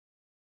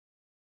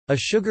A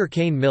sugar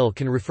cane mill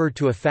can refer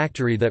to a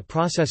factory that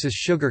processes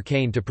sugar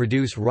cane to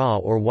produce raw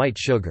or white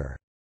sugar.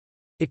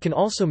 It can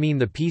also mean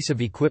the piece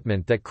of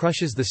equipment that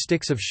crushes the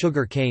sticks of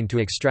sugar cane to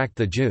extract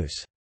the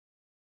juice.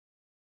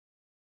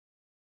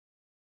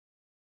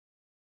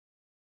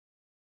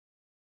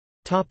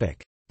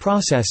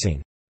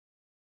 Processing.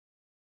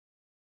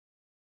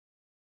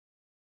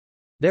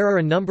 There are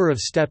a number of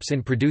steps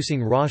in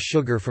producing raw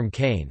sugar from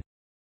cane.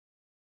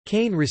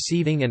 Cane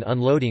receiving and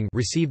unloading.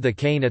 Receive the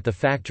cane at the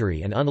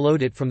factory and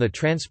unload it from the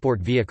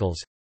transport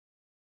vehicles.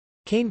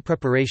 Cane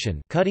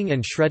preparation. Cutting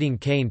and shredding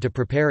cane to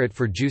prepare it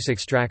for juice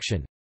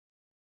extraction.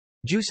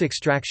 Juice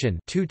extraction.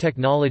 Two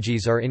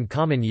technologies are in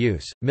common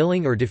use,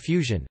 milling or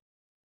diffusion.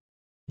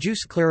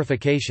 Juice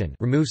clarification.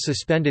 Removes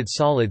suspended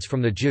solids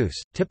from the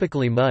juice,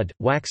 typically mud,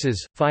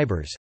 waxes,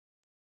 fibers.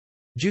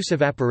 Juice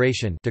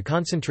evaporation. To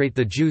concentrate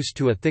the juice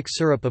to a thick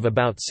syrup of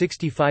about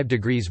 65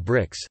 degrees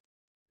Brix.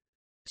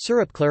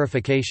 Syrup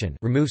clarification.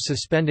 Removes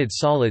suspended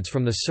solids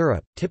from the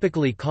syrup,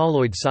 typically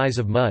colloid size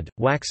of mud,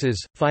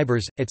 waxes,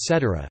 fibers,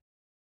 etc.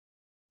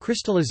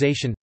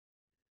 Crystallization.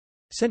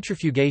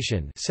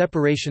 Centrifugation.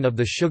 Separation of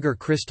the sugar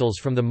crystals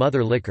from the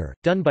mother liquor,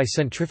 done by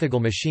centrifugal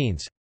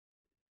machines.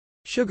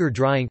 Sugar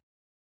drying.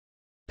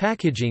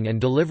 Packaging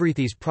and delivery.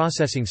 These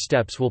processing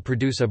steps will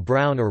produce a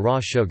brown or raw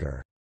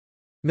sugar.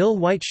 Mill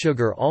white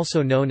sugar,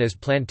 also known as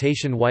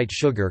plantation white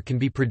sugar, can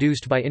be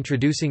produced by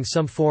introducing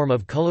some form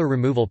of color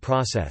removal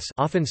process,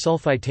 often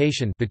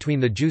sulfitation,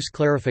 between the juice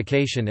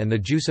clarification and the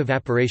juice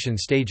evaporation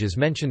stages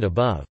mentioned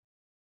above.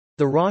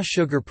 The raw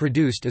sugar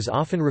produced is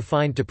often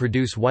refined to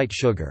produce white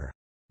sugar.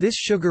 This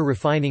sugar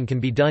refining can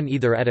be done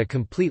either at a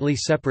completely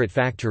separate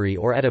factory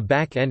or at a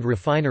back-end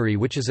refinery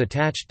which is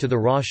attached to the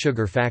raw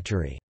sugar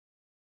factory.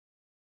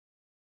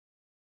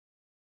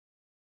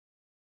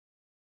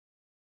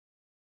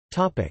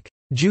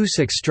 Juice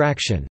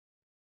extraction.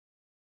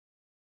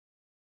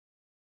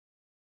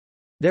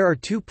 There are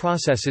two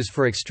processes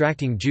for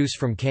extracting juice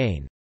from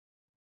cane: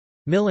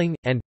 milling,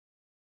 and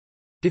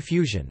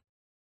diffusion.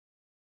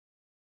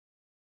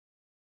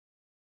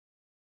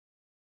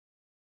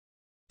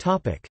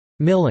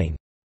 Milling.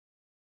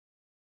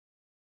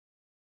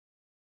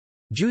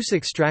 Juice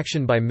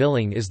extraction by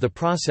milling is the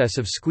process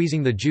of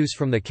squeezing the juice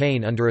from the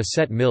cane under a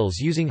set mills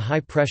using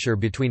high pressure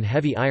between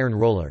heavy iron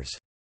rollers.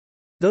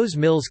 Those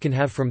mills can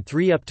have from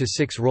 3 up to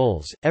 6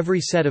 rolls.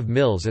 Every set of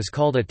mills is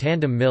called a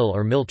tandem mill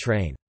or mill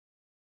train.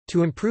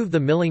 To improve the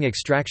milling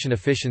extraction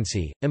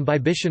efficiency,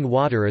 imbibition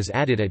water is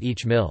added at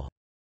each mill.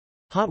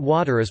 Hot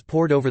water is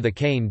poured over the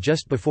cane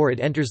just before it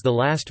enters the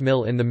last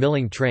mill in the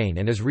milling train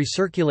and is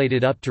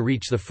recirculated up to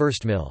reach the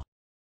first mill.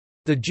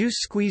 The juice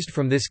squeezed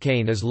from this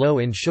cane is low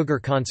in sugar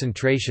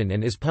concentration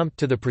and is pumped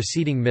to the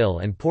preceding mill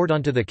and poured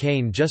onto the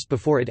cane just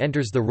before it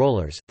enters the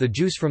rollers. The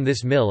juice from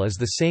this mill is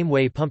the same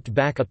way pumped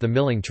back up the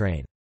milling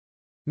train.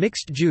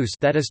 Mixed juice,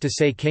 that is to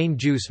say cane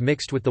juice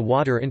mixed with the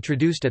water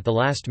introduced at the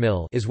last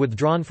mill, is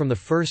withdrawn from the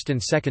first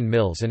and second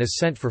mills and is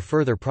sent for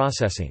further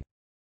processing.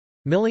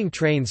 Milling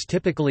trains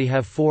typically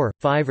have 4,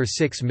 5 or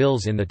 6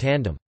 mills in the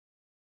tandem.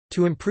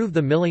 To improve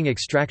the milling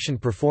extraction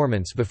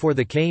performance before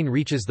the cane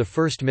reaches the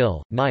first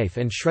mill, knife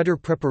and shredder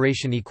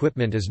preparation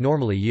equipment is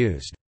normally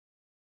used.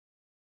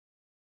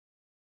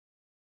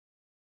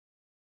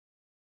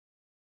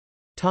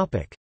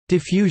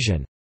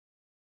 Diffusion.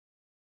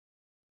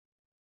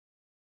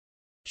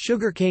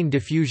 Sugarcane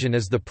diffusion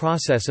is the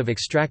process of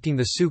extracting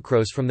the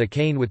sucrose from the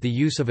cane with the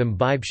use of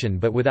imbibition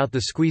but without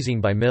the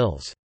squeezing by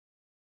mills.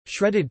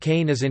 Shredded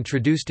cane is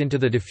introduced into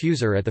the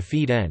diffuser at the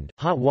feed end.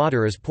 Hot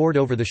water is poured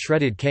over the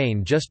shredded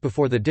cane just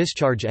before the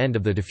discharge end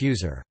of the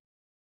diffuser.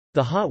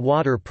 The hot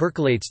water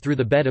percolates through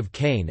the bed of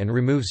cane and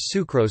removes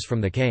sucrose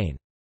from the cane.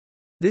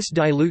 This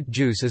dilute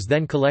juice is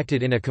then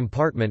collected in a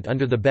compartment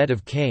under the bed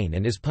of cane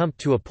and is pumped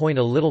to a point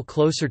a little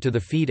closer to the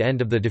feed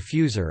end of the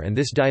diffuser, and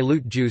this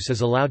dilute juice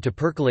is allowed to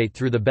percolate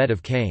through the bed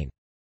of cane.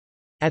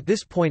 At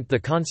this point the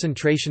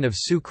concentration of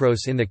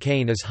sucrose in the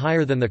cane is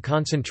higher than the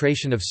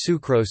concentration of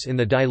sucrose in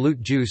the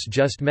dilute juice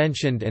just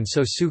mentioned, and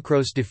so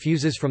sucrose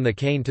diffuses from the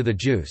cane to the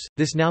juice.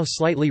 This now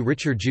slightly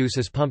richer juice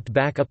is pumped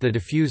back up the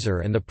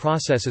diffuser and the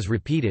process is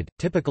repeated,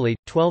 typically,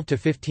 12 to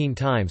 15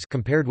 times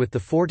compared with the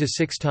 4 to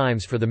 6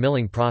 times for the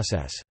milling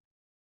process.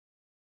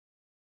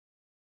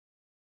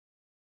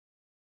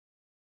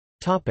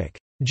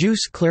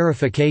 Juice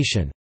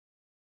clarification.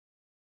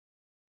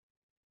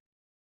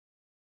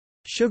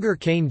 Sugar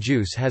cane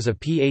juice has a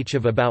pH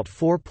of about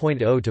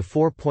 4.0 to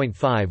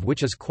 4.5,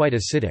 which is quite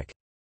acidic.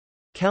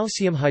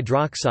 Calcium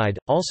hydroxide,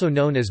 also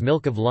known as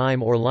milk of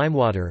lime or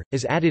limewater,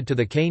 is added to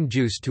the cane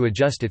juice to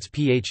adjust its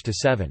pH to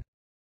 7.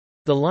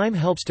 The lime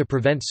helps to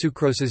prevent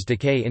sucrose's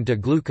decay into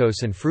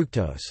glucose and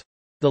fructose.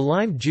 The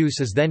lime juice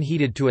is then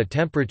heated to a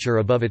temperature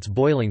above its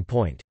boiling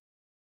point.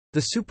 The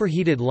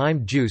superheated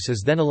lime juice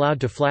is then allowed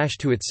to flash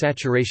to its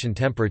saturation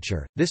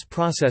temperature. This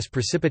process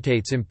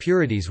precipitates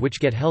impurities which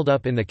get held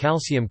up in the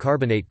calcium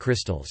carbonate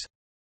crystals.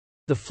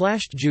 The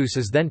flashed juice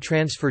is then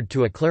transferred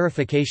to a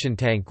clarification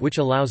tank which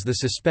allows the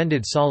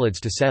suspended solids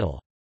to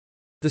settle.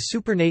 The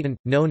supernatant,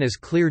 known as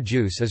clear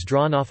juice, is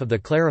drawn off of the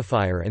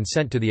clarifier and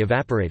sent to the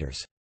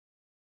evaporators.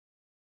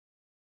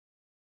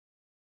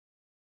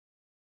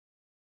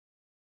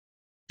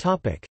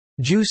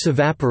 Juice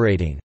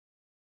evaporating.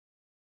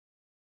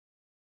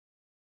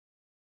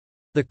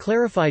 The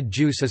clarified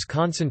juice is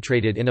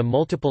concentrated in a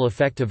multiple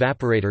effect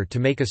evaporator to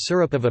make a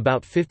syrup of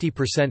about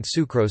 50%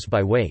 sucrose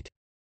by weight.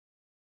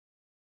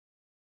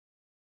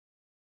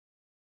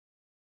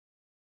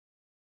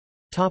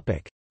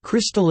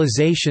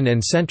 Crystallization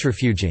and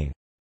centrifuging.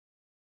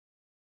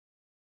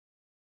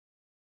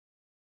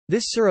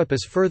 This syrup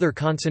is further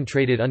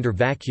concentrated under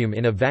vacuum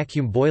in a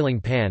vacuum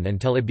boiling pan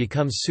until it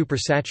becomes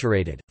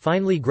supersaturated.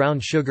 Finely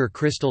ground sugar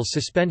crystals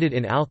suspended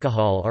in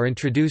alcohol are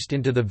introduced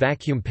into the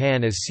vacuum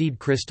pan as seed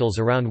crystals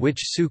around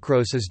which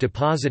sucrose is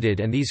deposited,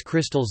 and these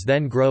crystals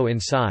then grow in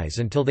size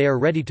until they are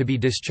ready to be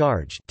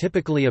discharged,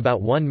 typically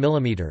about 1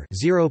 mm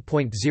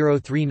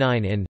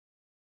 (0.039 in).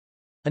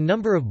 A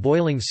number of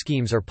boiling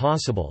schemes are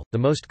possible. The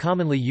most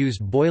commonly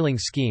used boiling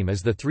scheme is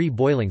the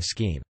three-boiling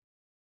scheme.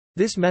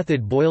 This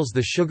method boils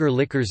the sugar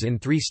liquors in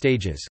 3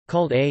 stages,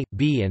 called A,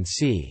 B and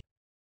C.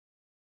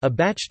 A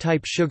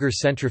batch-type sugar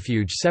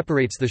centrifuge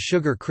separates the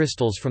sugar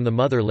crystals from the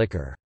mother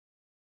liquor.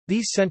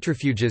 These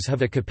centrifuges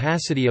have a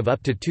capacity of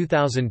up to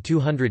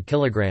 2,200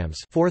 kg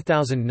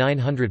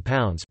 (4,900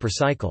 pounds) per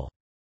cycle.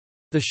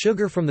 The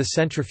sugar from the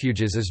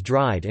centrifuges is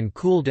dried and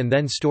cooled and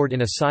then stored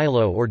in a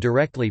silo or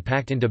directly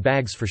packed into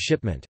bags for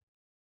shipment.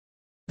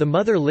 The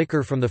mother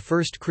liquor from the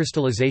first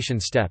crystallization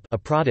step, a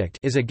product,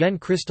 is again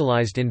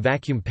crystallized in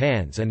vacuum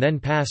pans and then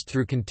passed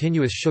through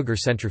continuous sugar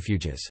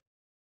centrifuges.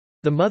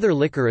 The mother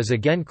liquor is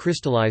again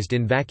crystallized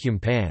in vacuum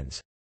pans.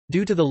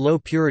 Due to the low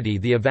purity,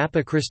 the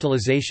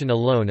evapocrystallization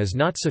alone is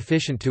not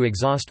sufficient to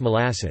exhaust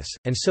molasses,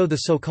 and so the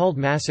so-called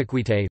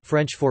massecuite,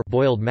 French for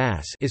boiled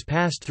mass, is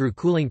passed through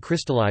cooling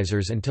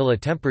crystallizers until a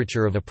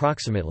temperature of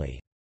approximately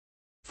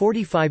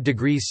 45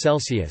 degrees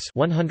Celsius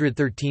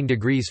 (113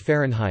 degrees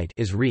Fahrenheit)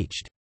 is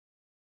reached.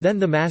 Then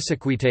the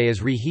massecuite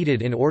is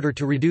reheated in order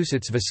to reduce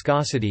its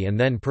viscosity and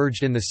then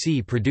purged in the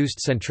C-produced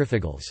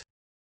centrifugals.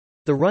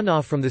 The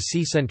runoff from the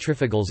C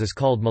centrifugals is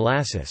called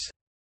molasses.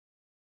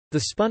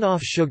 The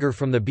spun-off sugar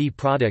from the B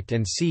product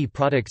and C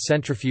product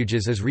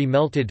centrifuges is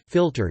remelted,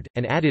 filtered,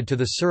 and added to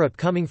the syrup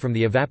coming from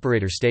the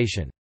evaporator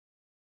station.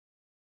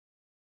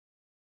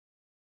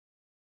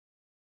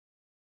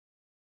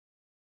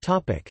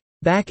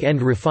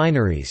 Back-end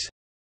refineries.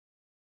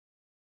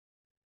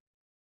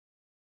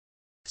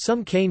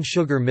 Some cane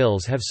sugar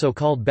mills have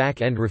so-called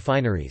back-end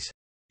refineries.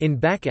 In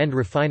back-end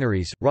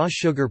refineries, raw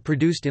sugar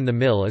produced in the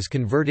mill is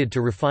converted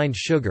to refined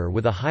sugar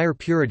with a higher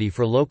purity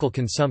for local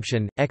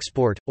consumption,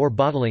 export, or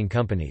bottling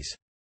companies.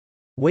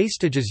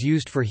 Wastage is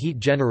used for heat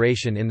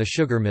generation in the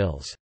sugar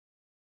mills.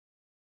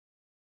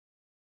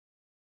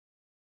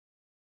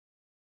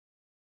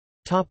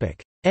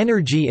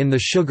 Energy in the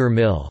sugar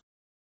mill.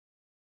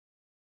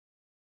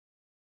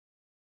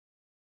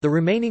 The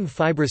remaining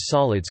fibrous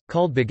solids,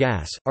 called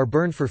bagasse, are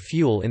burned for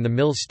fuel in the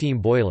mill's steam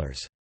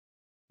boilers.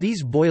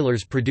 These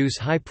boilers produce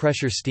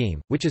high-pressure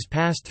steam, which is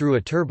passed through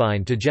a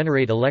turbine to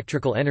generate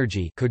electrical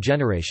energy,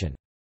 cogeneration.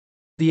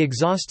 The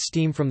exhaust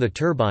steam from the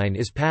turbine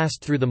is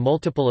passed through the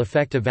multiple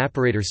effect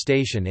evaporator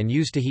station and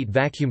used to heat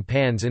vacuum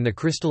pans in the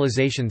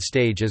crystallization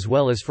stage as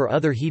well as for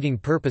other heating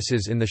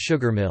purposes in the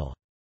sugar mill.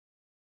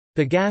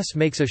 Bagasse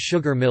makes a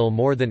sugar mill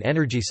more than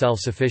energy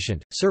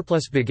self-sufficient.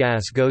 Surplus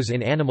bagasse goes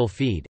in animal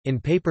feed, in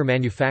paper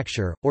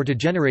manufacture, or to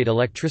generate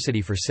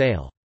electricity for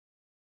sale.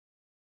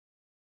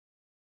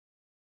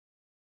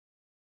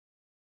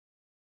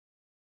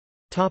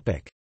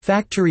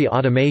 Factory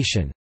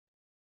automation.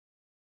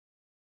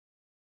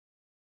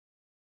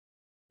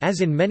 As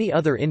in many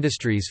other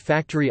industries,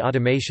 factory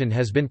automation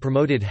has been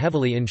promoted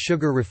heavily in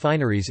sugar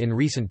refineries in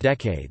recent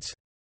decades.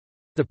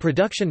 The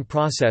production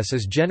process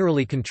is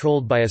generally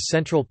controlled by a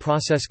central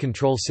process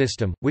control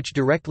system, which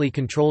directly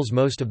controls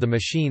most of the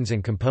machines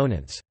and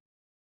components.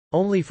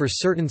 Only for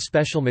certain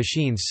special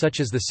machines such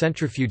as the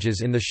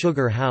centrifuges in the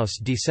sugar house,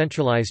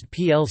 decentralized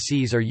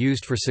PLCs are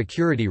used for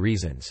security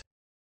reasons.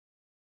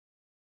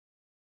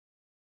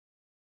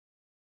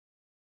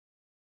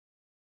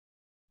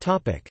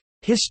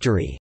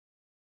 History.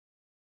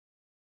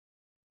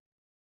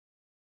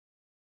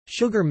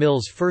 Sugar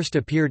mills first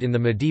appeared in the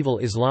medieval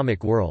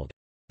Islamic world.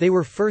 They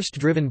were first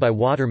driven by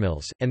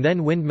watermills, and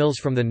then windmills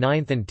from the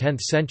 9th and 10th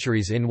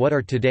centuries in what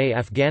are today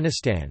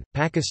Afghanistan,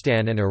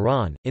 Pakistan, and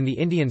Iran. In the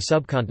Indian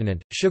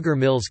subcontinent, sugar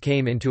mills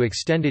came into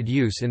extended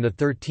use in the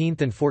 13th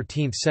and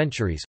 14th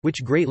centuries,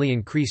 which greatly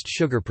increased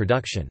sugar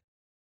production.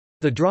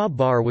 The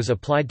drawbar was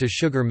applied to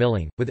sugar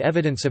milling, with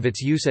evidence of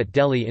its use at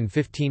Delhi in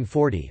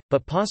 1540,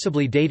 but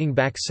possibly dating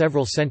back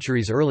several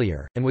centuries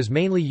earlier, and was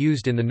mainly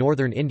used in the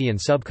northern Indian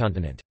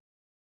subcontinent.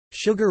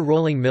 Sugar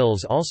rolling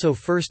mills also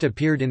first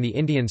appeared in the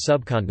Indian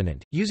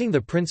subcontinent, using the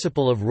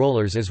principle of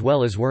rollers as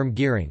well as worm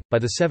gearing, by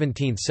the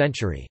 17th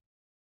century.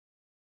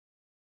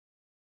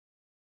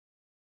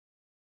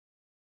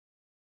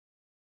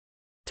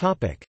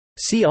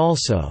 See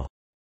also: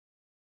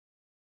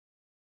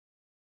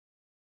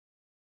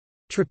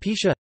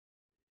 Trapetia,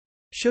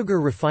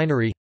 sugar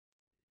refinery,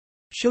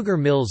 sugar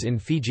mills in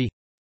Fiji,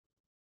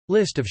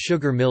 list of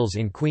sugar mills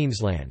in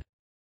Queensland.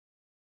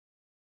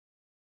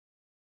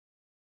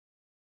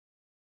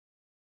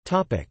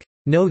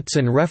 Notes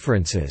and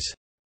references.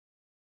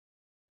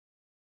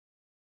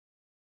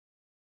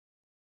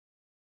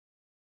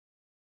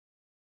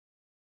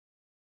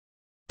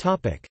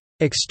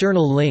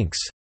 External links.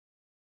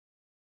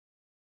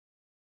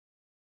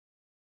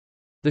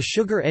 The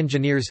Sugar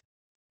Engineers.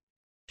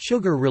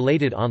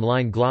 Sugar-related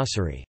online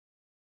glossary.